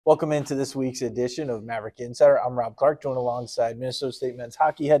Welcome into this week's edition of Maverick Insider. I'm Rob Clark, joined alongside Minnesota State men's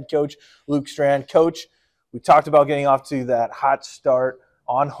hockey head coach Luke Strand. Coach, we talked about getting off to that hot start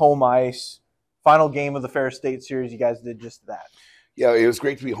on home ice. Final game of the Ferris State series, you guys did just that. Yeah, it was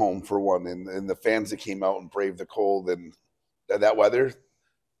great to be home for one, and the fans that came out and braved the cold and that weather.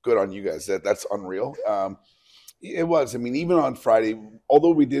 Good on you guys. That's unreal. It was. I mean, even on Friday,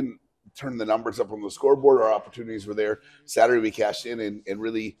 although we didn't turn the numbers up on the scoreboard, our opportunities were there. Saturday we cashed in and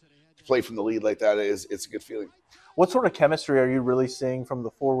really to play from the lead like that it's a good feeling. What sort of chemistry are you really seeing from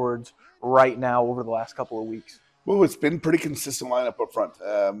the forwards right now over the last couple of weeks? Well, it's been pretty consistent lineup up front,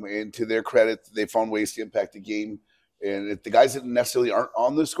 and to their credit, they found ways to impact the game. And if the guys that necessarily aren't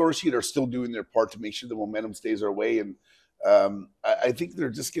on the score sheet are still doing their part to make sure the momentum stays our way. And I think they're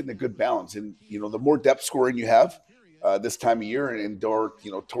just getting a good balance. And the more depth scoring you have this time of year and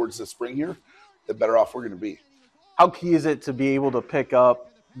towards the spring here, the better off we're going to be. How key is it to be able to pick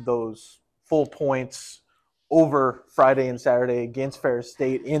up those full points over Friday and Saturday against Ferris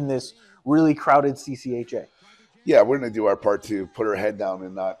State in this really crowded CCHA? Yeah, we're going to do our part to put our head down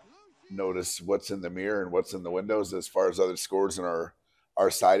and not notice what's in the mirror and what's in the windows as far as other scores and our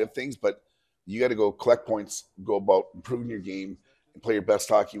side of things. But you got to go collect points, go about improving your game, and play your best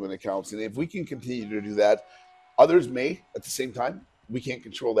hockey when it counts. And if we can continue to do that, others may at the same time. We can't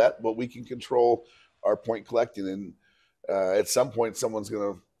control that, but we can control our point collecting. And at some point, someone's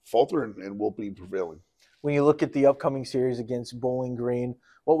going to falter and we'll be prevailing. When you look at the upcoming series against Bowling Green,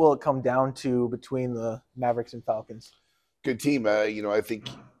 what will it come down to between the Mavericks and Falcons? Good team. I think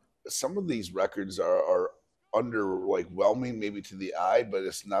some of these records are underwhelming maybe to the eye, but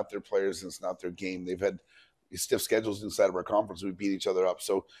it's not their players and it's not their game. They've had stiff schedules inside of our conference. We beat each other up.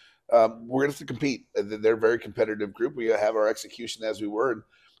 So we're going to have to compete. They're a very competitive group. We have our execution as we were. And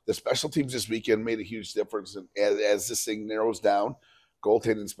the special teams this weekend made a huge difference. And as this thing narrows down,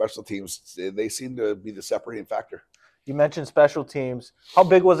 goaltending special teams, they seem to be the separating factor. You mentioned special teams. How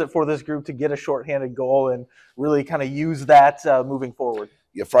big was it for this group to get a shorthanded goal and really kind of use that moving forward?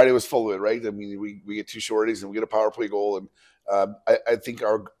 Yeah, Friday was full of it, right? I mean, we get two shorties and we get a power play goal. And I think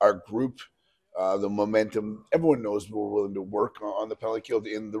our group, the momentum, everyone knows we're willing to work on the penalty kill,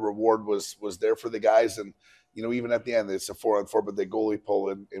 and the reward was there for the guys. And, even at the end, it's a 4-on-4, but the goalie pull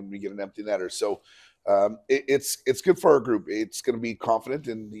and we get an empty netter. So it's good for our group. It's going to be confident.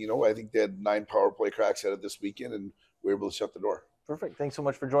 And, I think they had 9 power play cracks at it this weekend, and we were able to shut the door. Perfect. Thanks so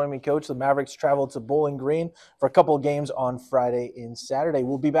much for joining me, Coach. The Mavericks travel to Bowling Green for a couple of games on Friday and Saturday.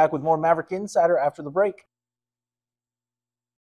 We'll be back with more Maverick Insider after the break.